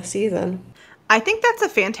doing this season. I think that's a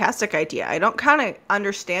fantastic idea. I don't kind of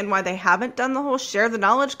understand why they haven't done the whole share the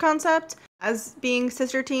knowledge concept as being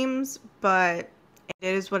sister teams, but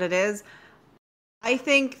it is what it is. I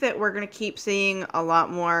think that we're going to keep seeing a lot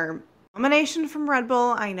more domination from Red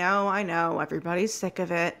Bull. I know, everybody's sick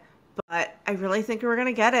of it, but I really think we're going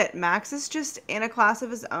to get it. Max is just in a class of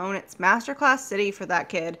his own. It's masterclass city for that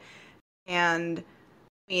kid. And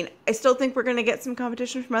I mean, I still think we're going to get some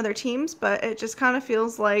competition from other teams, but it just kind of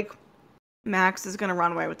feels like Max is going to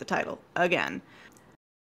run away with the title again.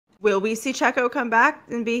 Will we see Checo come back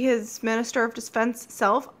and be his Minister of Defense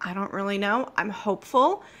self? I don't really know. I'm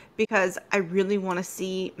hopeful because I really want to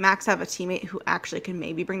see Max have a teammate who actually can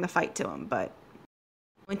maybe bring the fight to him, but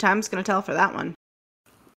only time's going to tell for that one.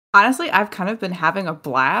 Honestly, I've kind of been having a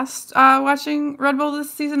blast watching Red Bull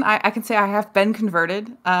this season. I can say I have been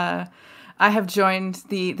converted. I have joined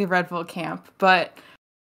the Red Bull camp, but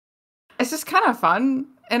it's just kind of fun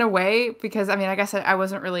in a way because, I mean, like I said, I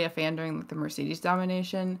wasn't really a fan during the Mercedes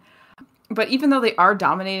domination. But even though they are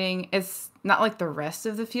dominating, it's not like the rest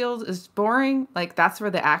of the field is boring. Like, that's where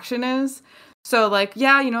the action is. So, like,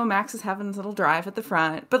 yeah, you know, Max is having this little drive at the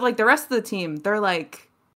front. But, like, the rest of the team, they're, like,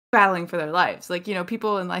 battling for their lives. Like, you know,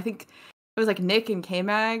 people, and I think it was, like, Nick and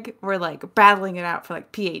K-Mag were, like, battling it out for,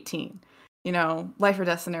 like, P18. You know, life or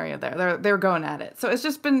death scenario there. They're going at it. So it's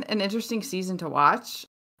just been an interesting season to watch,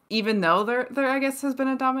 even though there I guess, has been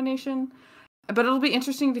a domination. But it'll be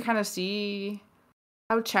interesting to kind of see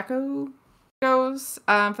how Checo goes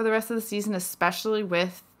for the rest of the season, especially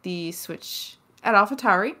with the switch at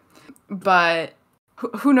AlphaTauri. But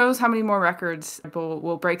who knows how many more records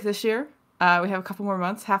we'll break this year. We have a couple more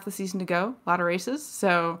months, half the season to go, a lot of races,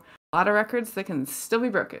 so a lot of records that can still be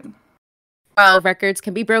broken. Well, records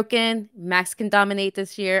can be broken. Max can dominate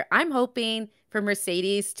this year. I'm hoping for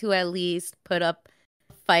Mercedes to at least put up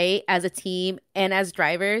a fight as a team and as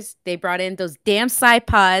drivers. They brought in those damn side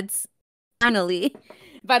pods, finally,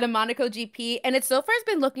 by the Monaco GP, and it so far has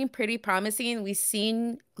been looking pretty promising. We've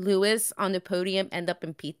seen Lewis on the podium end up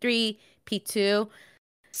in P3, P2.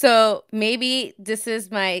 So maybe this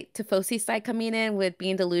is my Tifosi side coming in with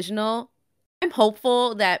being delusional. I'm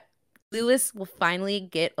hopeful that Lewis will finally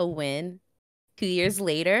get a win 2 years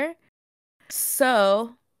later.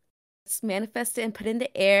 So let's manifest it and put it in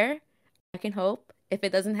the air. I can hope. If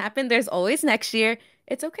it doesn't happen, there's always next year.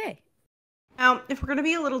 It's okay. Now, if we're going to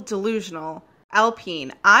be a little delusional,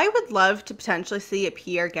 Alpine, I would love to potentially see a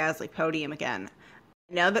Pierre Gasly podium again.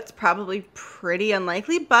 I know that's probably pretty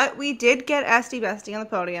unlikely, but we did get Esti Bestie on the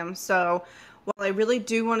podium, so while I really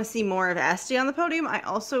do want to see more of Esti on the podium, I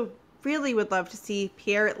also really would love to see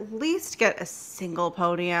Pierre at least get a single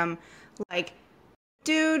podium. Like,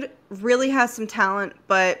 dude really has some talent,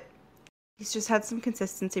 but he's just had some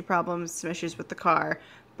consistency problems, some issues with the car.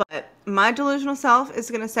 But my delusional self is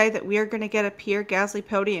going to say that we are going to get a Pierre Gasly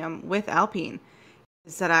podium with Alpine.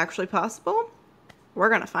 Is that actually possible? We're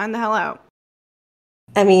going to find the hell out.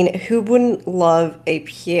 I mean, who wouldn't love a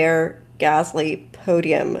Pierre Gasly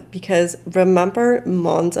podium? Because remember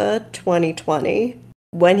Monza 2020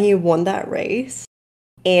 when he won that race?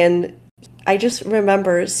 And I just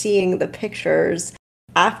remember seeing the pictures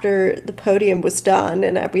after the podium was done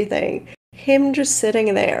and everything. Him just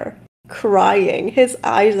sitting there, crying, his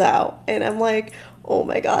eyes out. And I'm like, oh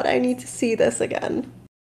my god, I need to see this again.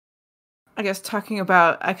 I guess talking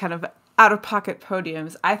about a kind of out-of-pocket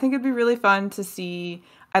podiums, I think it'd be really fun to see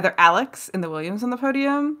either Alex and the Williams on the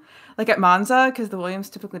podium, like at Monza, because the Williams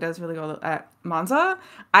typically does really well at Monza.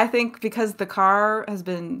 I think because the car has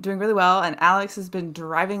been doing really well and Alex has been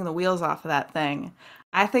driving the wheels off of that thing,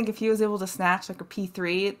 I think if he was able to snatch like a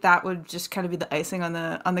P3, that would just kind of be the icing on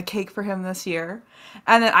the cake for him this year.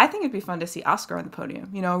 And then I think it'd be fun to see Oscar on the podium.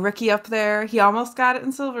 You know, Ricky up there, he almost got it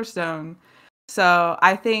in Silverstone. So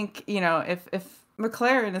I think, you know, if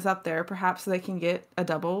McLaren is up there, perhaps they can get a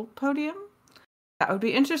double podium. That would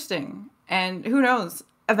be interesting. And who knows?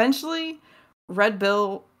 Eventually, Red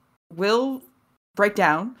Bull will break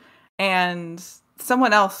down and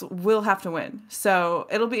someone else will have to win. So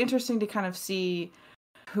it'll be interesting to kind of see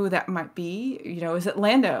who that might be. You know, is it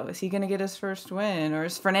Lando? Is he going to get his first win? Or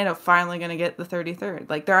is Fernando finally going to get the 33rd?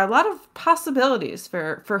 Like, there are a lot of possibilities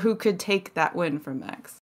for who could take that win from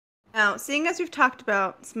Max. Now, seeing as we've talked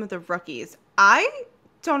about some of the rookies, I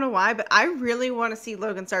don't know why, but I really want to see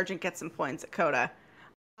Logan Sargent get some points at COTA.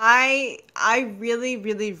 I really,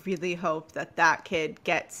 really, really hope that kid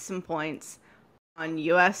gets some points on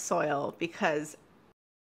U.S. soil, because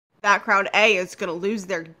that crowd A is going to lose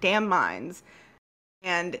their damn minds.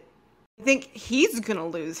 And I think he's going to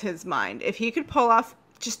lose his mind if he could pull off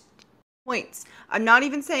just points. I'm not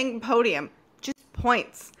even saying podium, just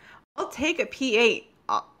points. I'll take a P8.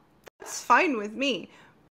 That's fine with me.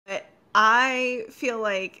 But I feel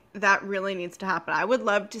like that really needs to happen. I would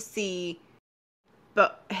love to see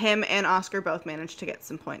him and Oscar both manage to get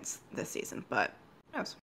some points this season, but who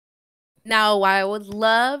knows? Now, while I would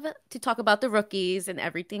love to talk about the rookies and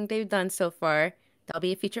everything they've done so far, that'll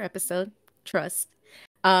be a future episode, trust.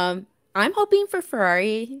 I'm hoping for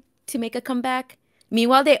Ferrari to make a comeback.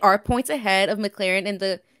 Meanwhile, they are points ahead of McLaren in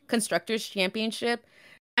the Constructors' Championship.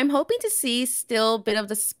 I'm hoping to see still a bit of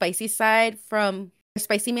the spicy side from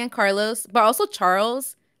Spicy Man Carlos, but also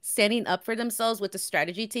Charles standing up for themselves with the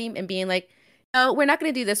strategy team and being like, no, we're not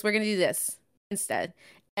going to do this. We're going to do this instead.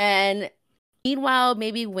 And meanwhile,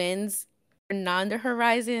 maybe wins are not on the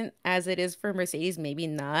horizon as it is for Mercedes, maybe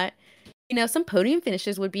not. You know, some podium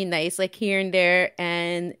finishes would be nice, like here and there,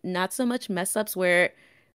 and not so much mess ups where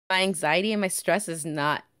my anxiety and my stress is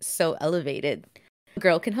not so elevated. A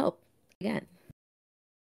girl can hope again.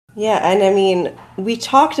 Yeah, and I mean, we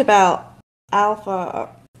talked about Alfa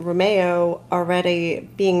Romeo already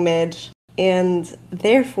being mid, and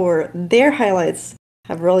therefore their highlights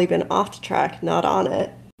have really been off the track, not on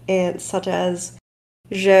it, and such as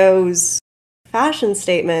Zhou's fashion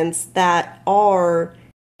statements that are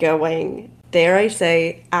going, dare I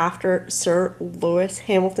say, after Sir Lewis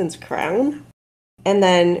Hamilton's crown. And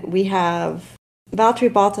then we have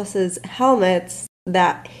Valtteri Bottas's helmets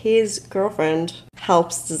that his girlfriend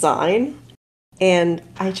helps design. And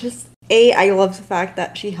I love the fact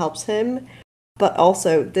that she helps him, but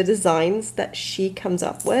also the designs that she comes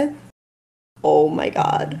up with. Oh my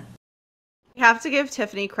god. We have to give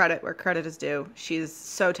Tiffany credit where credit is due. She's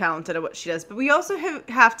so talented at what she does. But we also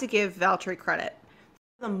have to give Valtteri credit.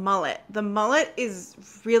 The mullet. The mullet is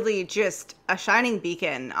really just a shining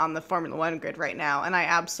beacon on the Formula One grid right now, and I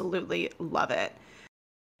absolutely love it.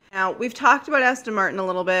 Now, we've talked about Aston Martin a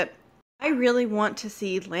little bit. I really want to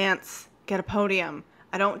see Lance get a podium.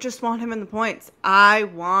 I don't just want him in the points. I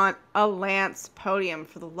want a Lance podium,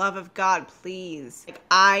 for the love of God, please. Like,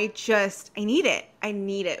 I need it. I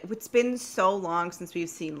need it. It's been so long since we've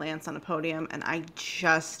seen Lance on a podium, and my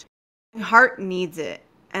heart needs it.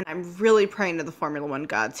 And I'm really praying to the Formula One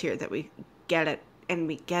gods here that we get it, and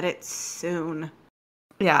we get it soon.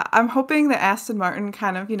 Yeah, I'm hoping that Aston Martin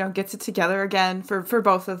kind of, gets it together again for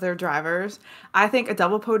both of their drivers. I think a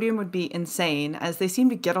double podium would be insane, as they seem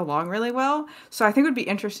to get along really well. So I think it would be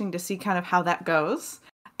interesting to see kind of how that goes.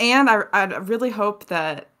 And I'd really hope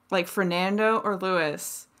that, like, Fernando or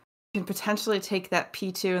Lewis can potentially take that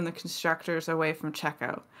P2 in the constructors away from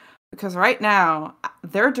Checo. Because right now,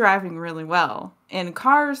 they're driving really well in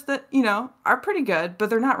cars that, are pretty good, but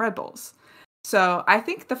they're not Red Bulls. So I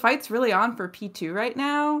think the fight's really on for P2 right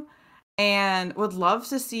now, and would love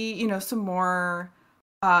to see, some more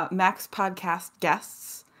Max podcast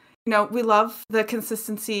guests. We love the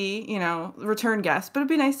consistency, return guests, but it'd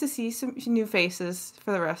be nice to see some new faces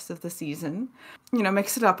for the rest of the season.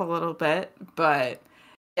 Mix it up a little bit, but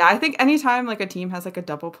yeah, I think anytime like a team has like a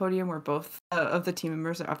double podium where both of the team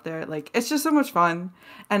members are up there, like it's just so much fun.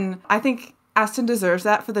 And I think Aston deserves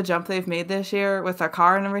that for the jump they've made this year with their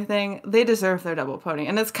car and everything. They deserve their double podium,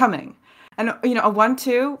 and it's coming. And a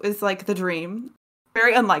 1-2 is like the dream.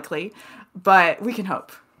 Very unlikely, but we can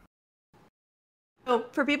hope. So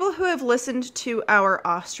for people who have listened to our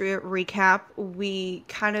Austria recap, we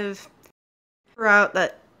kind of threw out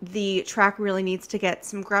that the track really needs to get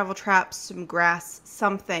some gravel traps, some grass,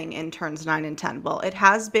 something in turns 9 and 10. Well, it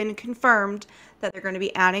has been confirmed that they're going to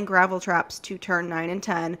be adding gravel traps to turn 9 and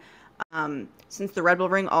 10. Since the Red Bull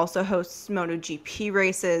Ring also hosts MotoGP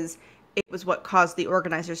races, it was what caused the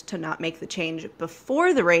organizers to not make the change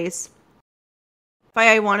before the race.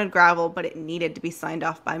 FIA wanted gravel, but it needed to be signed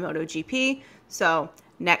off by MotoGP. So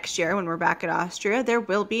next year, when we're back at Austria, there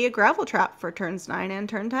will be a gravel trap for turns 9 and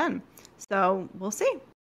turn 10. So we'll see.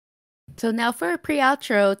 So now for a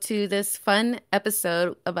pre-outro to this fun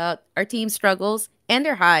episode about our team struggles and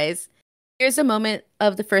their highs, here's a moment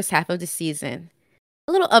of the first half of the season.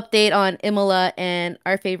 A little update on Imola and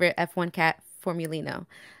our favorite F1 cat, Formulino.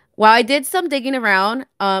 While I did some digging around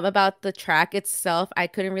about the track itself, I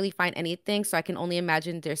couldn't really find anything, so I can only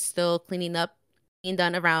imagine they're still cleaning up, being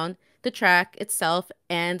done around the track itself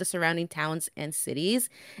and the surrounding towns and cities.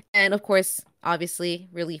 And of course, obviously,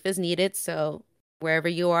 relief is needed, so wherever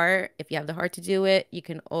you are, if you have the heart to do it, you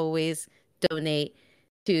can always donate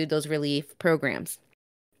to those relief programs.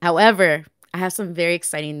 However, I have some very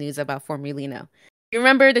exciting news about Formulino. You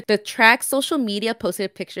remember that the track's social media posted a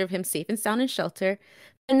picture of him safe and sound in shelter,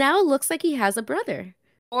 and now it looks like he has a brother,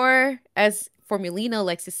 or as Formulino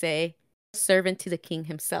likes to say, a servant to the king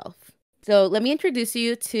himself. So let me introduce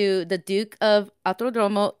you to the Duke of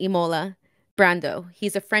Autodromo Imola, Brando.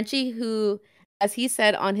 He's a Frenchie who, as he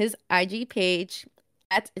said on his IG page,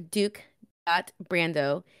 at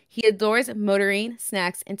duke.brando, he adores motoring,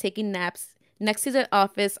 snacks, and taking naps next to the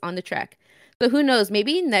office on the track. So who knows,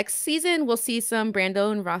 maybe next season we'll see some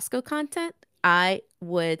Brando and Roscoe content. I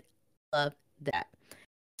would love that.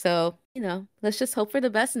 So, let's just hope for the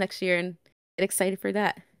best next year and get excited for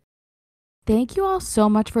that. Thank you all so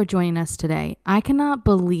much for joining us today. I cannot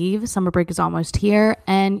believe summer break is almost here,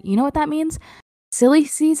 and you know what that means? Silly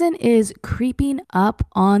season is creeping up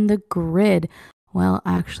on the grid. Well,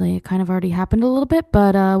 actually, it kind of already happened a little bit,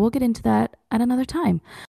 but we'll get into that at another time.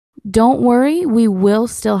 Don't worry, we will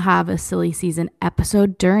still have a silly season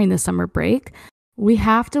episode during the summer break. We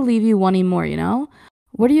have to leave you wanting more,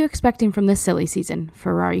 What are you expecting from this silly season?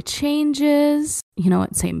 Ferrari changes? You know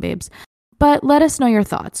what, same babes. But let us know your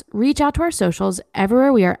thoughts. Reach out to our socials.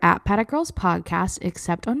 Everywhere we are at Paddock Girls Podcast,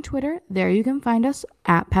 except on Twitter. There you can find us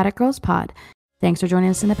at Paddock Girls Pod. Thanks for joining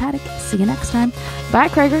us in the paddock. See you next time. Bye,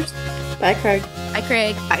 Craigers. Bye, Craig. Bye,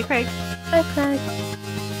 Craig. Bye, Craig. Bye, Craig.